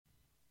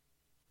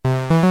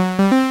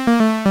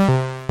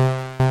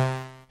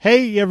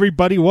Hey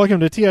everybody, welcome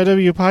to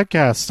TIW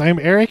Podcast. I'm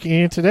Eric,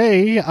 and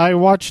today I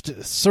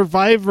watched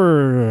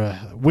Survivor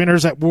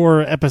Winners at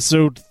War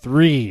Episode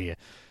 3.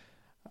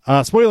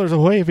 Spoilers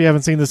ahoy if you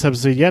haven't seen this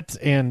episode yet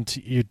and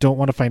you don't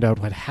want to find out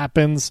what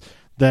happens,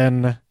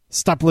 then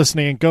stop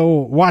listening and go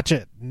watch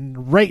it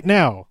right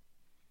now.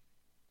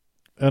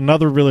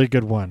 Another really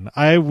good one.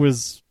 I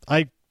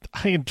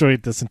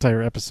enjoyed this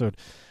entire episode.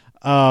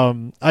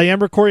 I am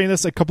recording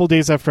this a couple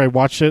days after I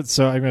watched it,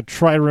 so I'm going to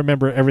try to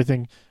remember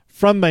everything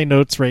from my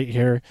notes right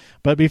here.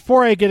 But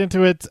before I get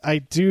into it, I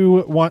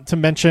do want to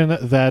mention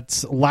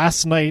that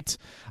last night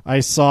I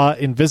saw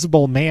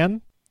Invisible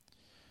Man,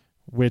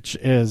 which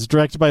is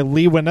directed by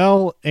Leigh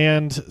Whannell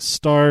and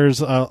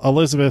stars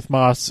Elizabeth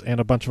Moss and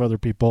a bunch of other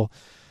people.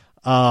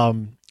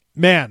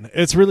 Man,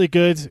 it's really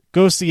good.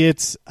 Go see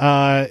it.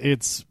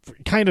 It's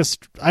kind of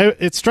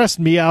it stressed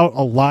me out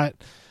a lot,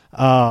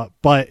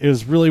 but it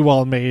was really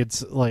well made.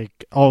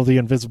 Like all the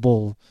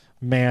Invisible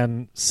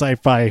Man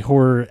sci-fi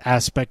horror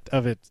aspect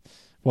of it,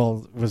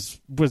 was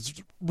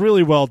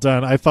really well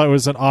done. I thought it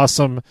was an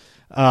awesome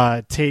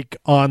take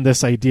on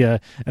this idea,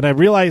 and I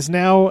realize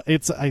now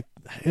I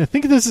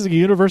think this is a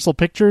Universal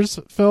Pictures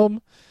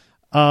film.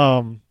 It's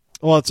from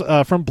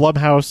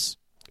Blumhouse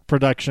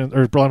Production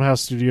or Blumhouse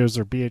Studios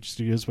or BH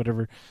Studios,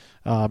 whatever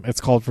it's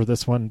called for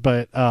this one.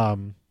 But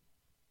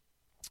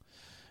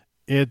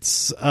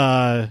it's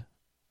a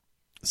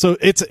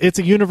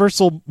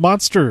Universal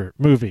monster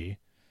movie.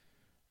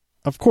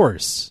 Of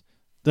course,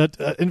 that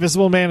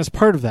Invisible Man is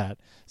part of that.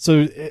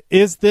 So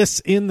is this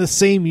in the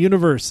same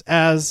universe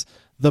as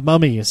The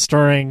Mummy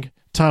starring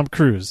Tom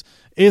Cruise?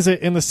 Is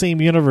it in the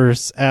same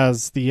universe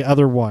as the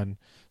other one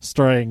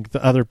starring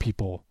the other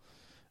people?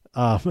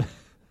 I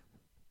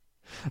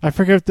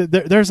forget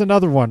that there's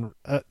another one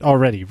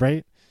already,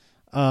 right?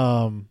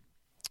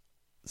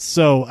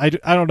 So I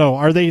don't know.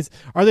 Are they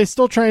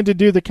still trying to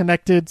do the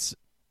connected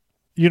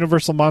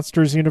Universal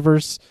Monsters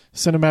universe,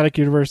 cinematic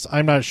universe?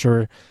 I'm not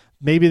sure.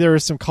 Maybe there are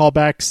some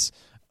callbacks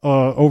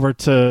over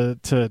to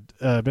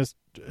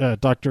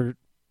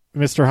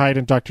Mr. Hyde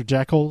and Dr.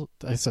 Jekyll.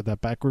 I said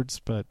that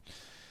backwards, but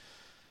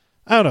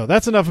I don't know.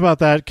 That's enough about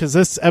that because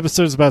this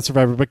episode is about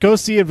Survivor. But go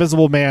see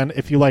Invisible Man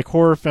if you like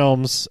horror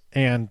films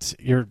and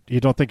you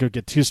don't think you'll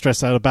get too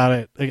stressed out about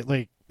it.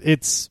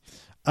 It's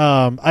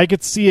I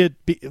could see it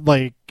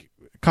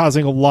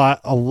causing a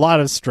lot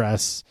of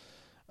stress.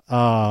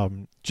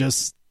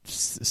 Just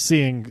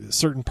seeing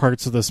certain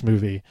parts of this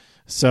movie.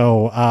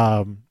 So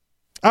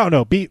I don't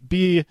know.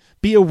 Be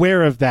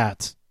aware of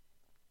that.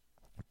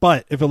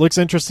 But if it looks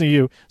interesting to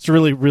you, it's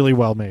really, really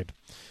well made.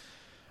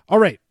 All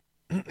right.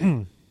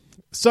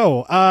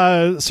 So,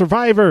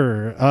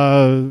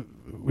 Survivor.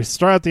 We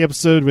start out the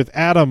episode with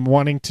Adam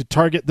wanting to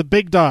target the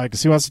big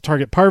dogs. He wants to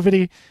target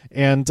Parvati,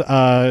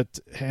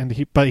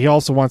 but he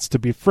also wants to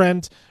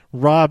befriend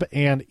Rob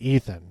and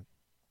Ethan.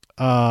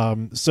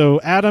 So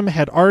Adam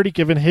had already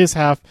given his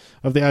half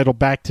of the idol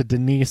back to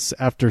Denise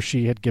after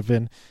she had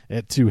given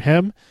it to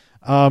him.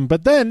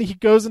 But then he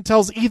goes and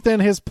tells Ethan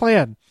his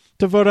plan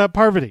to vote out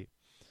Parvati.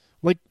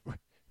 Like,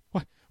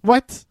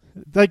 what?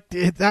 Like,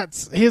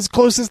 that's his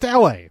closest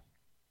ally.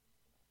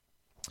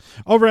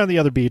 Over on the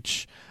other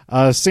beach,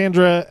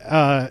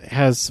 Sandra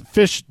has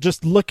fish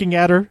just looking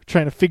at her,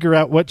 trying to figure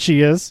out what she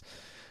is.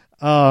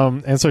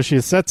 And so she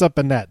sets up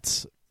a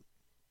net.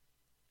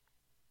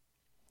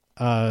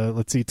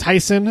 Let's see.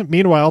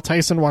 Meanwhile,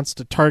 Tyson wants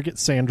to target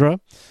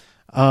Sandra.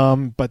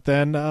 But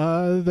then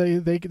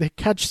they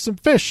catch some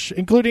fish,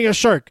 including a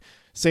shark.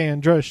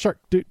 Sandra, shark,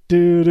 do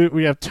do do.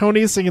 We have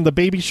Tony singing the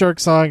Baby Shark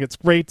song. It's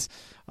great.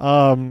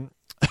 But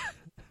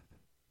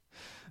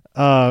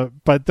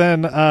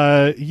then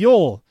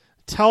Yul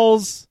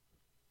tells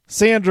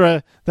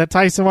Sandra that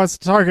Tyson wants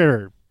to target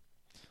her.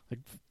 Like,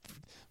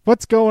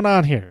 what's going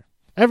on here?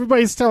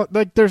 Everybody's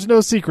telling, there's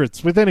no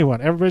secrets with anyone.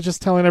 Everybody's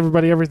just telling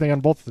everybody everything on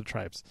both of the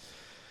tribes.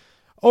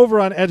 Over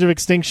on Edge of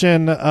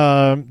Extinction,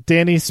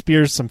 Danny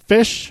spears some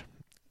fish.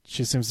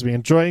 She seems to be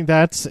enjoying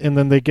that. And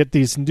then they get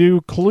these new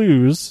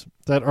clues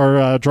that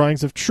are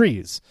drawings of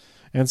trees.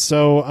 And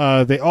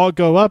so they all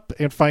go up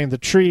and find the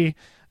tree,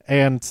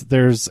 and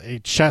there's a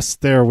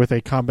chest there with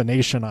a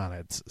combination on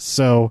it.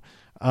 So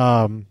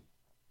Amber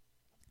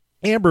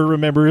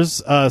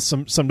remembers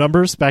some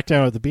numbers back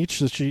down at the beach.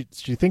 So she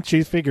thinks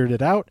she figured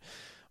it out.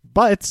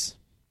 But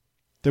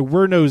there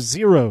were no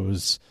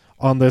zeros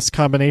on this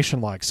combination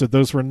log. So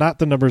those were not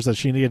the numbers that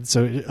she needed.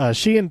 So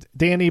she and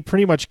Danny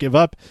pretty much give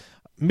up.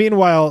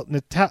 Meanwhile,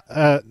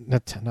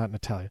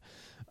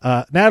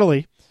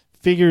 Natalie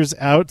figures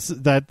out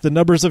that the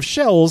numbers of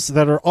shells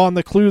that are on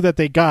the clue that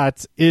they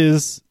got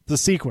is the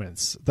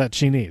sequence that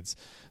she needs.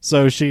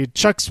 So she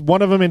chucks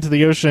one of them into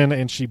the ocean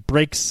and she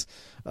breaks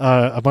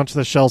a bunch of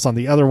the shells on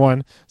the other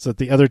one so that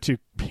the other two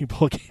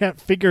people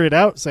can't figure it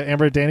out. So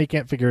Amber and Danny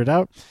can't figure it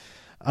out.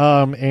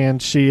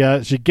 And she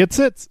gets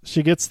it.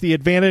 She gets the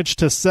advantage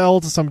to sell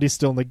to somebody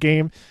still in the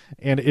game,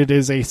 and it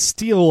is a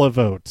steal a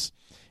vote.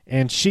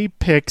 And she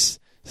picks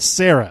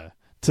Sarah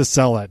to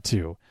sell it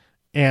to.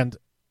 And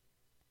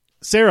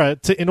Sarah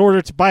in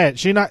order to buy it.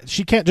 She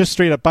can't just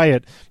straight up buy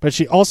it, but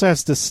she also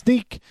has to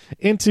sneak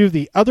into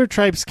the other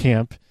tribe's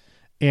camp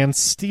and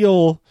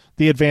steal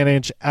the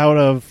advantage out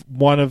of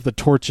one of the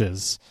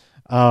torches.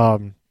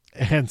 And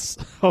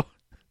so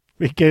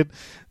we get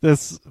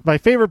this. My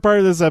favorite part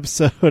of this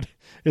episode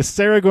is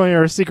Sarah going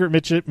on her secret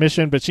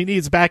mission, but she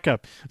needs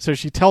backup. So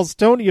she tells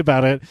Tony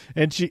about it,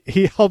 and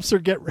he helps her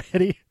get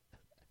ready.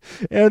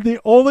 And the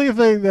only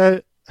thing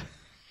that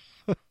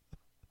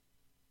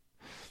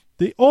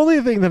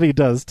he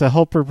does to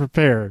help her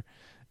prepare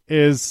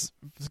is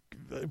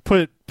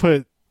put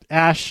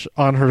ash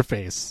on her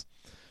face.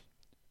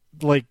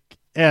 Like,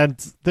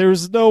 and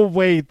there's no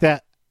way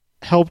that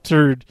helped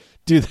her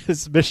do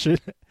this mission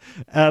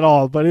at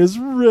all, but it was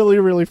really,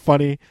 really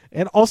funny.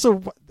 And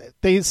also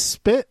they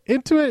spit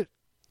into it.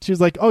 She's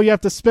like, "Oh, you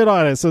have to spit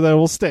on it so that it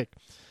will stick."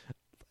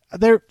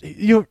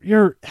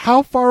 You're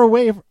how far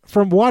away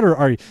from water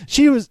are you?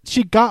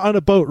 She got on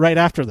a boat right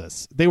after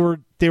this. They were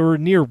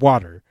near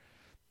water.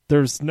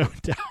 There's no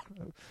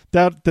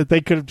doubt that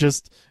they could have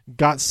just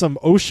got some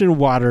ocean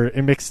water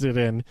and mixed it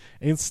in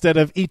instead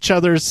of each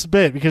other's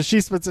spit, because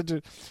she spits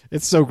into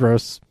it's so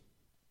gross.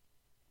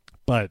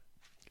 But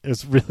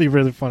it's really,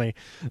 really funny.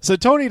 So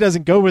Tony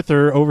doesn't go with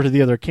her over to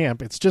the other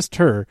camp. It's just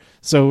her.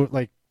 So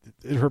like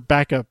her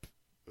backup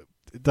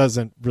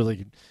doesn't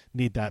really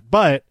need that.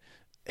 But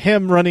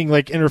him running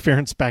like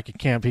interference back at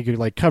camp, he could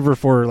like cover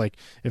for like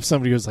if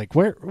somebody was like,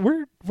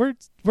 where'd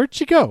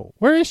she go?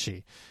 Where is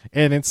she?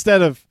 And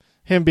instead of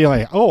him being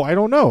like, "Oh, I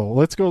don't know,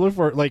 let's go look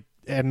for her," like,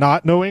 and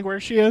not knowing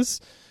where she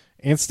is,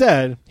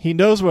 instead he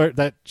knows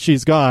that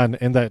she's gone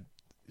and that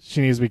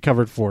she needs to be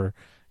covered for,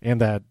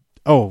 and that,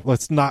 oh,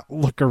 let's not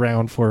look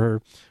around for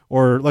her,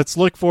 or let's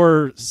look for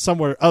her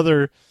somewhere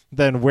other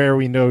than where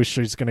we know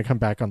she's going to come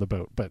back on the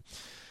boat. But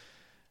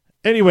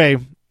anyway,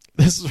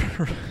 this is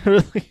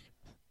really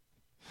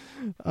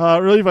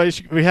really funny.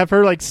 We have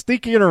her like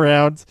sneaking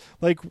around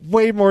like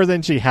way more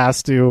than she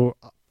has to,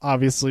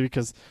 obviously,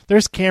 because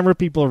there's camera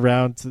people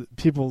around.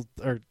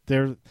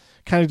 They're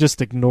kind of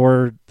just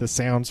ignore the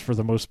sounds for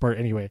the most part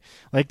anyway.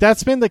 Like,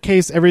 that's been the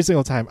case every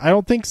single time. I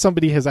don't think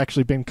somebody has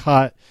actually been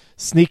caught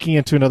sneaking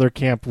into another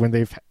camp when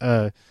they've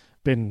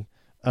been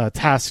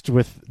tasked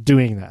with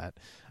doing that.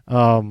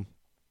 I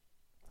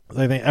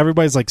think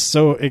everybody's like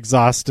so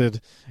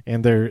exhausted,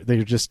 and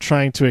they're just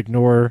trying to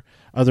ignore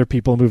other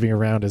people moving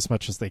around as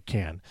much as they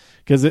can,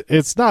 because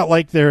it's not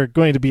like they're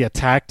going to be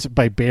attacked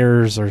by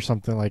bears or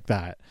something like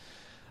that.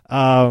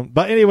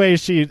 But anyway,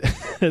 she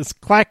is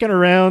clacking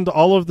around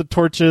all of the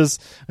torches,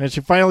 and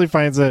she finally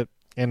finds it,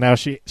 and now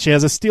she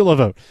has a steal a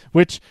vote,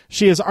 which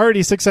she has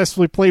already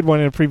successfully played one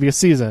in a previous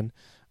season.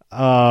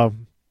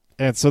 And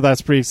so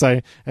that's pretty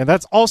exciting. And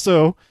that's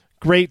also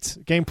great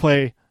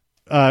gameplay,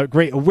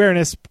 great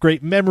awareness,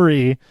 great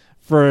memory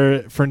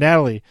for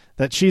Natalie,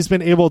 that she's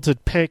been able to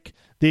pick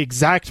the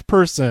exact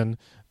person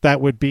that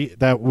would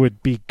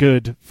be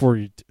good for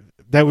you,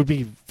 that would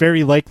be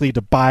very likely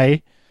to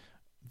buy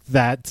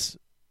that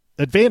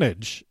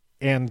advantage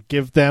and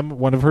give them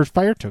one of her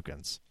fire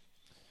tokens.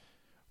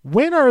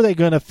 When are they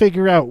going to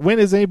figure out? When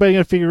is anybody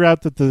going to figure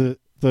out that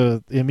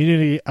the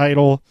immunity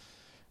idol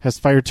has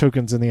fire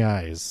tokens in the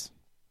eyes?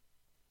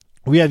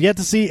 We have yet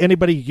to see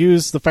anybody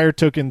use the fire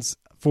tokens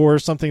for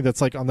something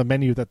that's like on the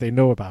menu that they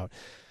know about.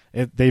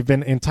 They've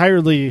been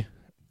entirely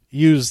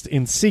used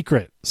in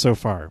secret so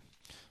far,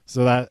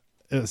 so that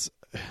is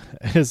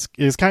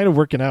kind of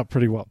working out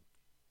pretty well.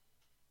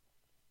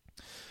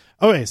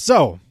 Okay,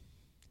 so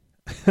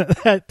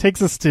that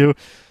takes us to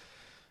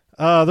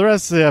the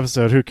rest of the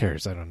episode. Who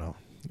cares? I don't know.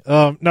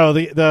 No,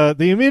 the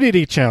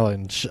immunity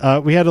challenge.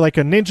 We had like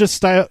a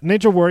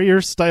ninja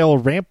warrior style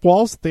ramp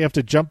walls that they have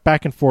to jump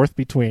back and forth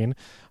between.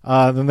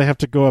 Then they have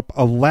to go up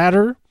a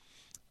ladder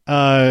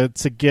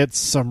to get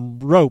some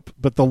rope,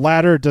 but the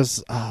ladder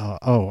does. I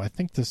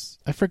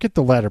forget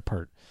the ladder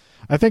part.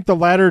 I think the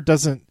ladder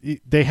doesn't.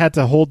 They had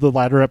to hold the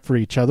ladder up for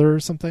each other or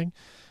something.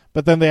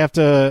 But then they have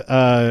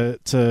to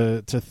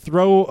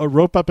throw a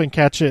rope up and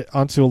catch it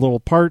onto a little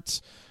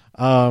part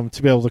to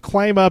be able to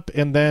climb up,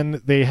 and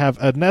then they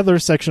have another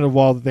section of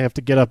wall that they have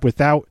to get up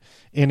without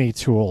any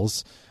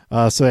tools.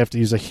 So they have to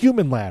use a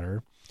human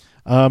ladder,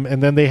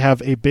 and then they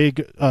have a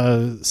big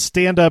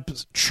stand-up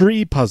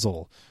tree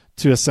puzzle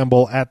to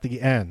assemble at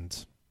the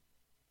end.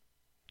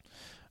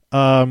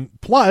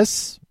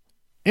 Plus,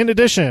 in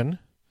addition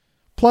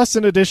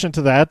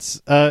to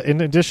that,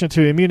 in addition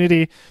to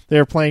immunity,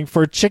 they're playing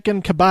for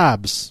chicken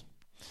kebabs.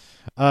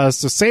 So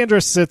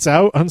Sandra sits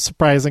out,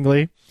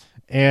 unsurprisingly,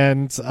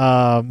 and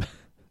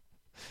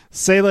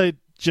Selah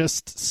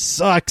just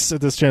sucks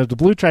at this challenge. The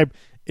Blue Tribe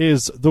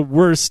is the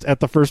worst at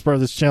the first part of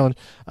this challenge.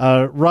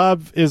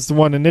 Rob is the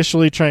one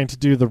initially trying to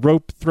do the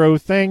rope throw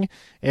thing,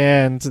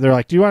 and they're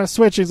like, "Do you want to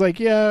switch?" He's like,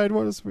 "Yeah, I'd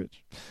want to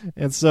switch."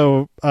 And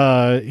so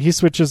he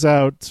switches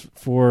out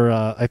for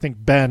I think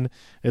Ben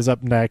is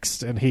up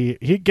next, and he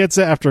gets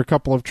it after a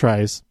couple of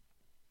tries.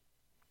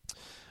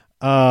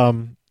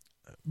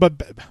 But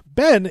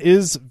Ben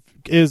is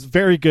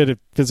very good at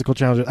physical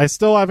challenges. I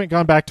still haven't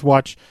gone back to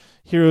watch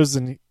Heroes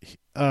and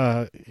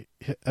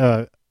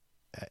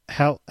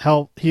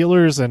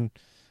healers and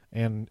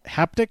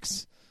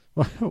haptics.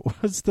 What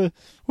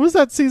was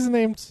that season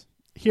named?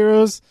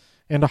 Heroes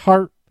and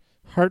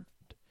heartburn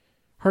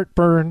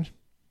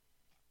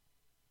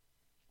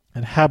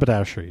and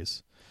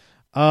haberdasheries.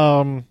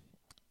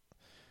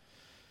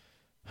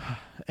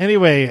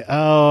 Anyway,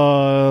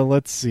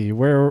 let's see.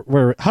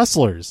 Where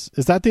hustlers?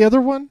 Is that the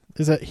other one?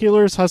 Is that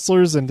healers,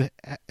 hustlers, and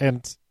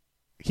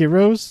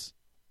heroes?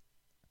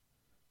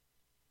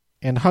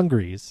 And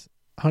Hungarians.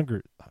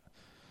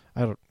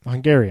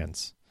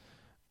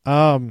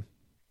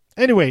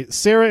 Anyway,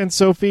 Sarah and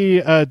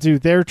Sophie do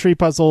their tree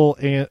puzzle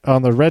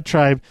on the red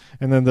tribe,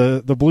 and then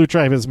the blue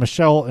tribe is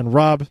Michelle and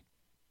Rob.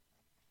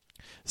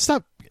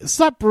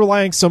 Stop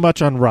relying so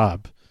much on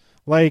Rob.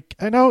 Like,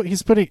 I know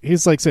he's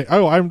like saying,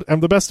 "Oh, I'm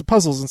the best at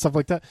puzzles" and stuff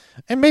like that,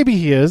 and maybe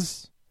he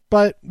is,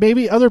 but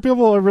maybe other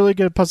people are really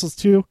good at puzzles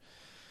too.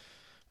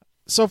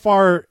 So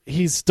far,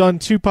 he's done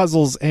 2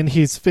 puzzles and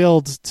he's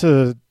failed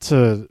to.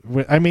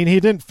 I mean, he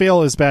didn't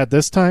fail as bad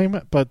this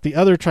time, but the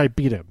other tribe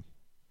beat him.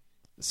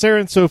 Sarah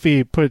and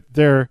Sophie put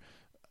their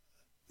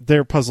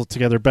puzzle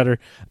together better.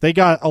 They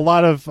got a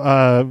lot of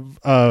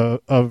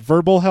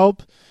verbal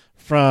help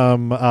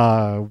from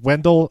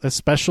Wendell,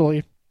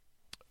 especially.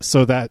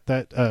 So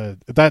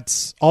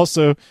that's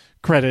also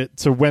credit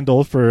to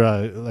Wendell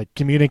for like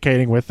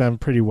communicating with them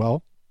pretty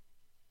well.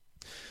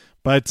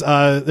 But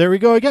there we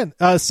go again.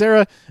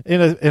 Sarah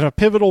in a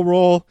pivotal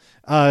role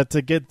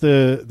to get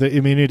the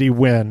immunity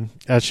win,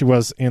 as she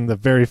was in the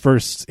very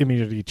first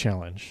immunity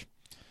challenge.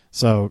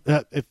 So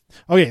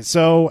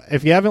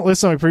if you haven't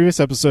listened to my previous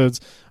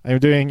episodes, I'm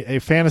doing a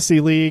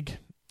fantasy league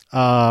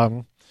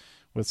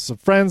with some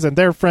friends and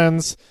their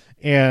friends,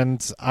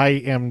 and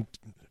I'm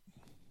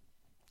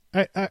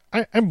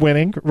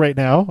winning right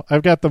now.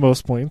 I've got the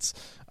most points.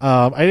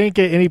 I didn't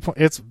get any points.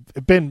 It's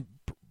been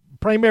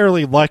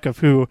primarily luck of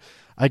who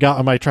I got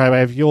on my tribe. I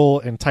have Yule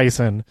and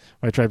Tyson,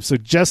 my tribe. So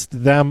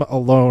just them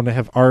alone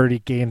have already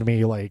gained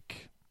me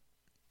like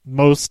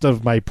most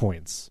of my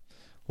points,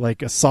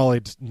 like a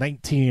solid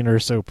 19 or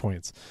so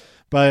points.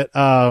 But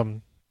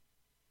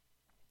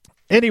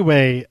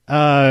anyway,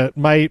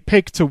 my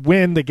pick to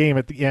win the game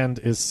at the end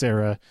is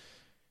Sarah.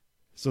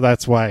 So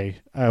that's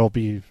why I'll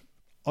be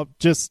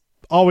just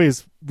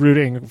always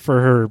rooting for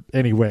her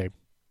anyway,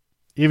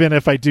 even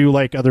if I do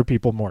like other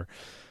people more.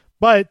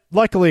 But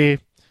luckily,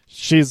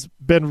 she's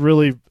been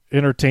really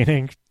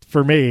entertaining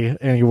for me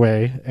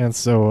anyway, and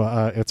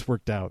so it's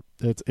worked out.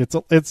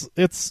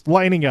 It's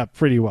lining up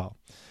pretty well.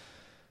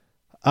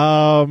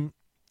 It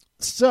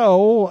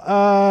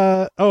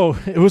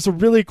was a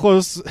really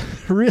close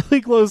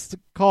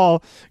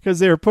call because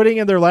they were putting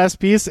in their last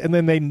piece and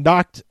then they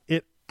knocked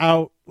it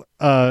out,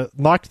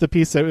 knocked the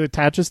piece that it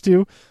attaches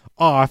to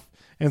off.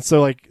 And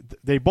so, like,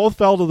 they both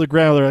fell to the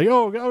ground. They're like,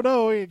 oh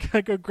no, we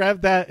gotta go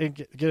grab that and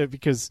get it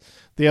because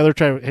the other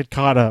tribe had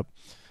caught up.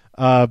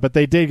 But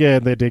they did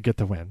get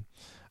the win.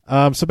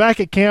 So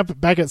back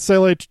at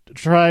Sailor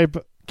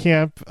Tribe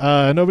camp,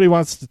 nobody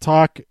wants to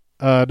talk.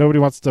 Nobody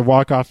wants to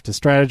walk off to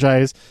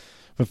strategize.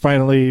 But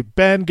finally,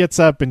 Ben gets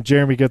up and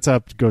Jeremy gets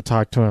up to go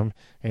talk to him.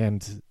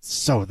 And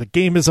so the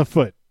game is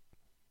afoot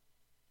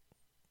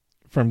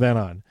from then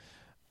on.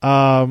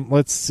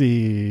 Let's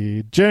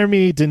see.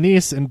 Jeremy,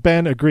 Denise, and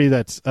Ben agree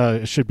that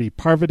it should be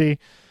Parvati.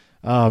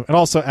 And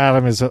also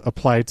Adam is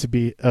implied to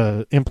be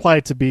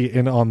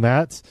in on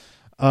that.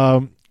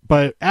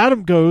 But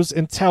Adam goes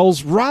and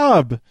tells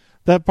Rob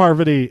that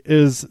Parvati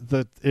is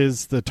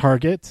the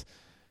target.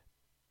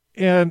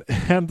 And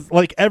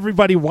like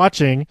everybody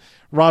watching,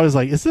 Rob is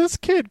like, is this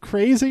kid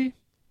crazy?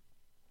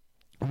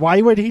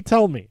 Why would he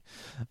tell me?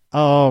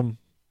 So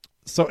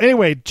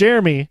anyway,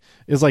 Jeremy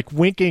is like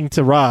winking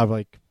to Rob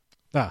like,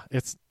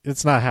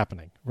 it's not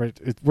happening. Right?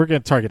 We're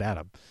going to target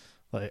Adam.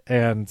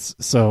 And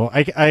so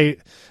I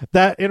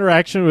that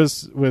interaction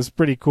was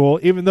pretty cool,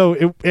 even though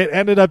it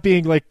ended up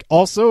being like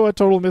also a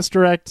total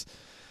misdirect.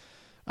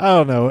 I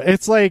don't know.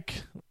 It's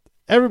like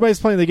everybody's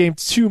playing the game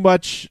too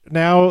much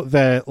now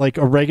that like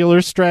a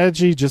regular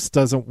strategy just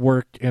doesn't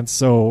work, and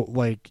so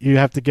like you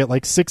have to get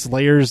like 6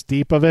 layers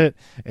deep of it,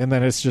 and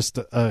then it's just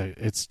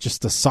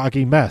a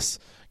soggy mess.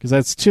 Because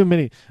that's too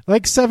many,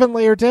 like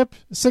 7-layer dip,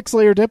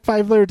 6-layer dip,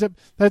 5-layer dip.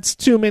 That's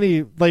too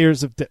many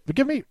layers of dip. But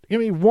give me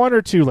 1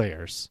 or 2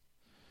 layers,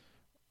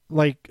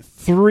 like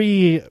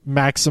 3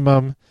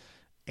 maximum,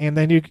 and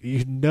then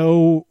you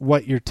know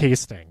what you're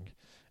tasting.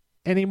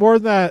 Any more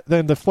than that,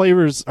 then the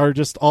flavors are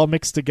just all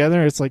mixed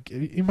together. It's like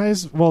you might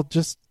as well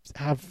just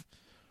have.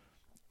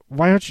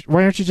 Why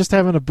aren't you just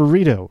having a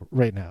burrito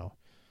right now?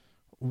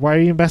 Why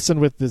are you messing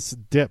with this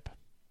dip?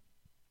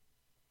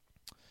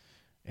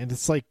 And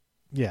it's like.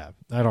 Yeah,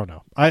 I don't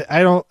know.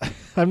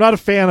 I'm not a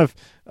fan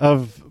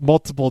of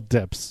multiple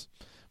dips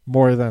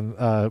more than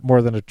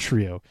a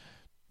trio.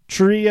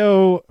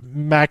 Trio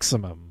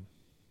Maximum.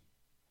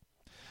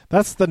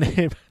 That's the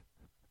name.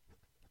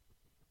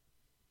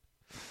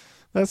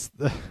 That's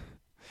the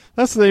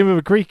name of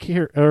a Greek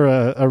hero or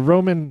a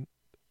Roman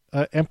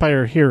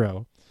Empire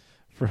hero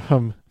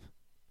from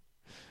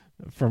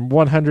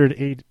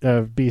 108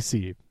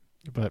 BC.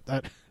 But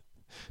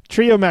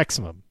Trio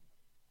maximum.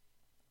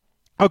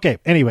 Okay,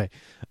 anyway.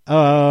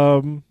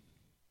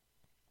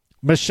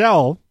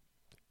 Michelle,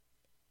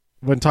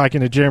 when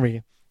talking to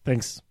Jeremy,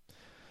 thinks,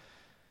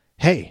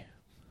 hey,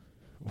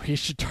 we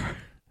should target.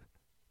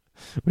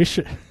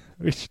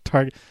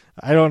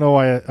 I don't know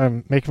why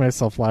I'm making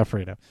myself laugh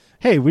right now.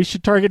 Hey, we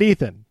should target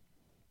Ethan.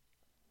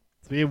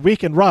 We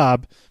can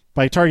Rob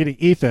by targeting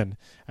Ethan,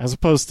 as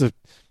opposed to,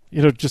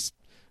 just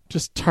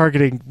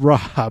targeting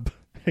Rob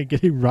and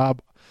getting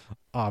Rob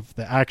off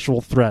the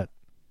actual threat.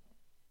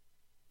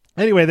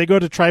 Anyway, they go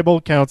to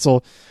tribal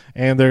council,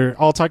 and they're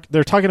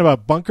talking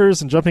about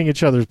bunkers and jumping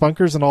each other's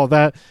bunkers and all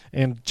that.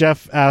 And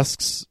Jeff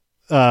asks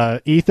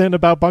Ethan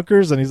about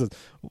bunkers, and he says,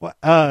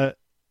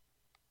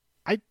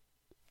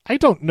 I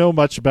don't know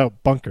much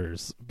about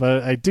bunkers,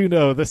 but I do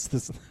know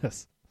this.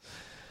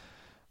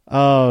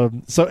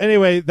 So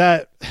anyway,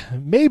 that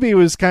maybe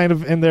was kind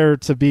of in there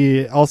to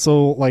be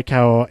also like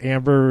how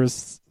Amber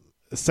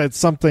said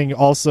something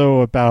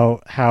also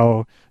about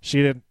how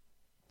she didn't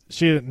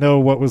know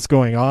what was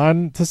going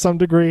on to some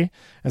degree.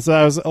 And so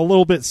that was a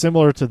little bit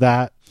similar to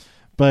that.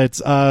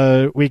 But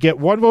we get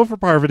 1 vote for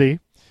Parvati,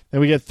 then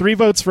we get 3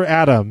 votes for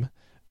Adam,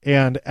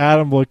 and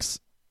Adam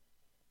looks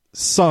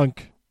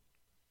sunk.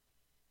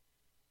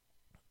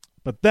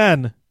 But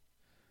then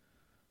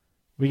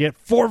we get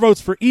 4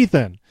 votes for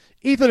Ethan.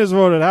 Ethan is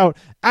voted out.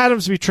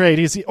 Adam's betrayed.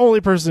 He's the only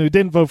person who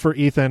didn't vote for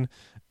Ethan,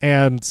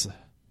 and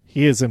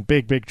he is in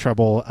big, big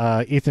trouble.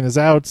 Ethan is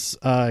out.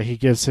 He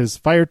gives his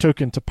fire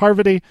token to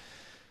Parvati,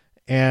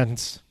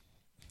 and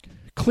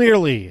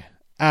clearly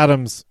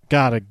Adam's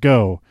got to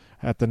go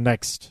at the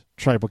next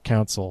tribal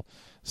council.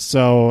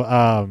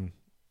 So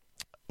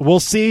we'll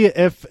see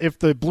if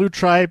the Blue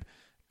Tribe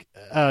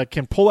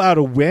can pull out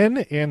a win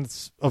and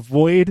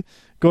avoid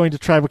going to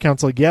tribal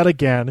council yet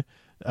again.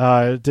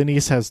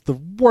 Denise has the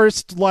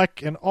worst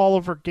luck in all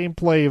of her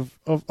gameplay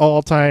of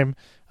all time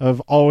of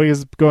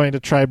always going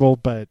to tribal,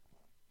 but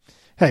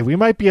hey, we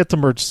might be at the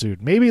merge soon.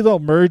 Maybe they'll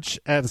merge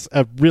as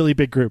a really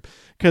big group,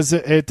 because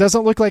it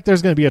doesn't look like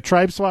there's going to be a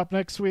tribe swap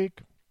next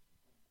week.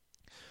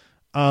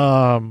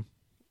 So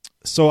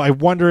I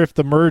wonder if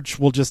the merge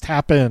will just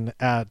happen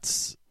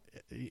at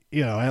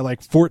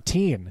like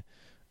 14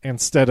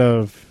 instead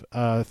of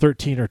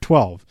 13 or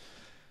 12.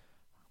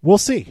 We'll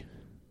see.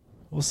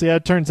 We'll see how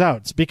it turns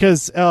out,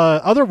 because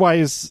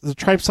otherwise the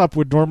tribe swap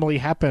would normally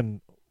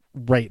happen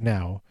right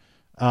now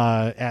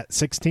at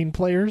 16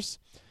 players.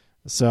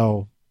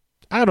 So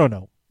I don't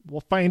know.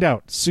 We'll find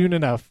out soon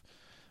enough,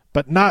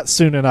 but not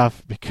soon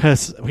enough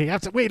because we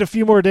have to wait a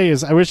few more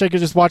days. I wish I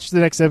could just watch the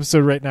next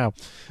episode right now.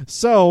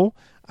 So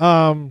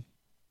let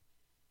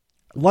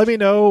me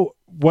know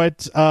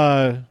what...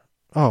 am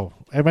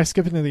I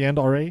skipping to the end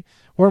already?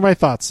 What are my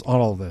thoughts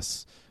on all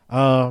this?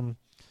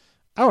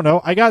 I don't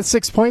know. I got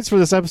 6 points for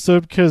this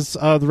episode because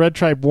the Red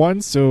Tribe won.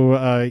 So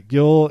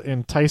Yul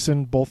and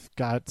Tyson both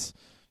got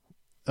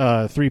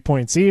 3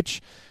 points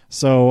each.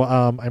 So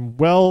I'm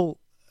well.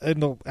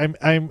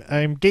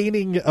 I'm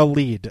gaining a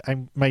lead.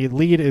 My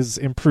lead is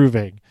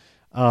improving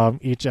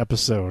each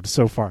episode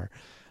so far.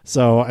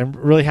 So I'm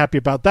really happy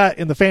about that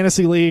in the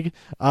fantasy league.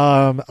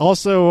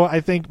 Also,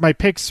 I think my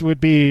picks would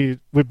be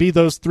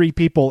those 3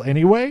 people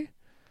anyway: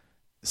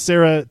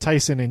 Sarah,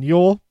 Tyson, and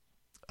Yul.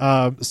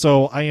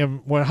 So I am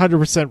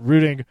 100%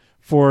 rooting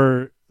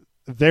for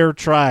their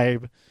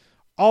tribe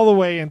all the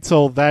way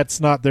until that's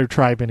not their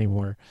tribe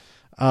anymore.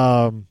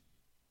 And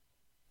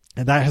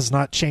that has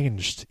not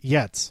changed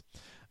yet.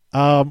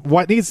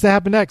 What needs to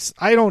happen next?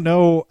 I don't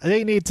know.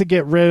 They need to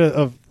get rid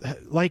of,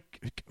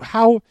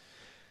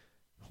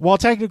 while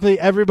technically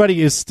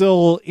everybody is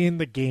still in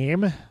the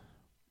game,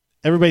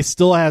 everybody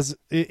still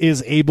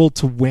is able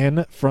to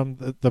win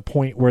from the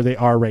point where they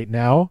are right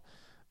now.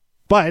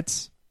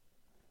 But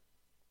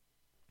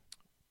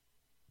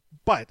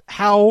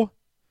how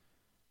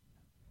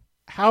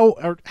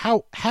are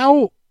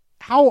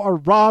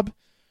Rob,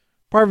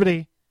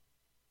 Parvati,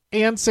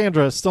 and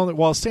Sandra still?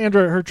 Well,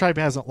 Sandra, her tribe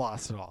hasn't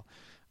lost at all,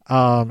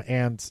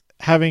 and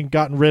having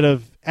gotten rid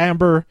of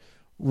Amber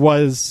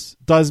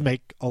does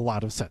make a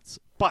lot of sense.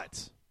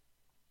 But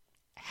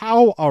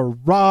how are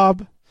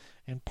Rob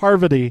and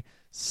Parvati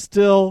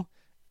still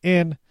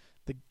in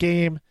the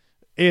game?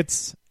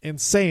 It's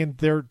insane.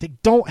 They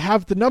don't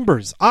have the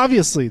numbers.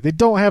 Obviously, they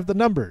don't have the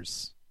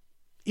numbers.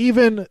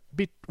 Even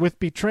with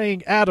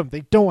betraying Adam,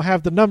 they don't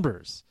have the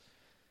numbers.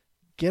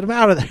 Get them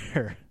out of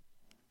there.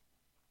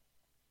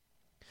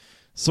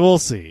 So we'll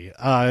see.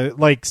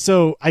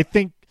 So I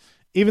think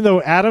even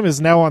though Adam is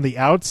now on the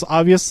outs,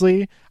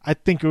 obviously, I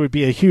think it would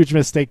be a huge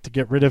mistake to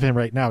get rid of him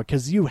right now,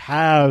 because you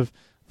have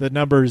the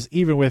numbers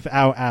even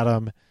without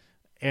Adam.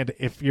 And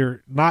if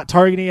you're not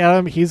targeting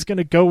Adam, he's going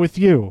to go with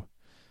you.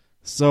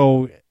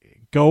 So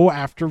go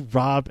after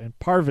Rob and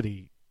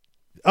Parvati.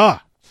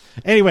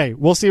 Anyway,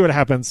 we'll see what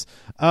happens.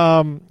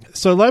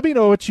 So let me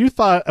know what you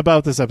thought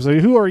about this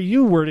episode. Who are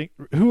you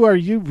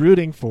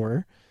rooting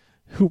for?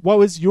 What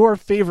was your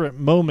favorite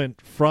moment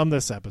from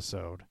this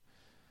episode?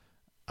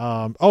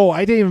 I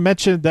didn't even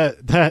mention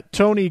that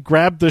Tony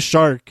grabbed the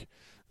shark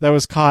that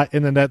was caught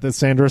in the net that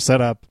Sandra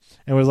set up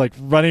and was like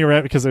running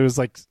around because it was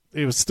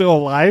still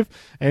alive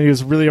and he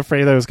was really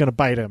afraid that it was going to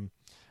bite him.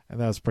 And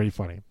that was pretty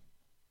funny.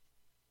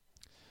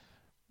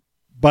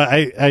 But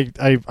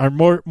I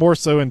more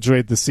so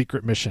enjoyed the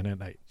secret mission at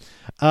night.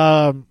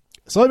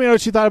 So let me know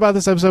what you thought about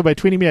this episode by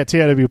tweeting me at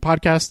TIW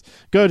Podcast.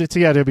 Go to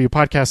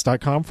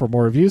TIWpodcast.com for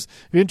more reviews.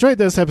 If you enjoyed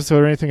this episode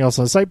or anything else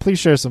on the site, please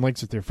share some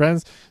links with your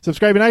friends.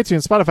 Subscribe on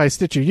iTunes, Spotify,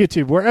 Stitcher,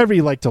 YouTube, wherever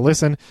you like to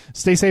listen.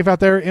 Stay safe out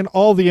there in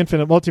all the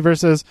infinite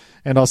multiverses,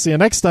 and I'll see you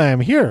next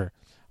time here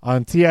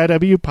on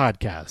TIW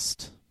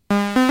Podcast.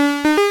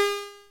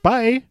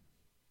 Bye.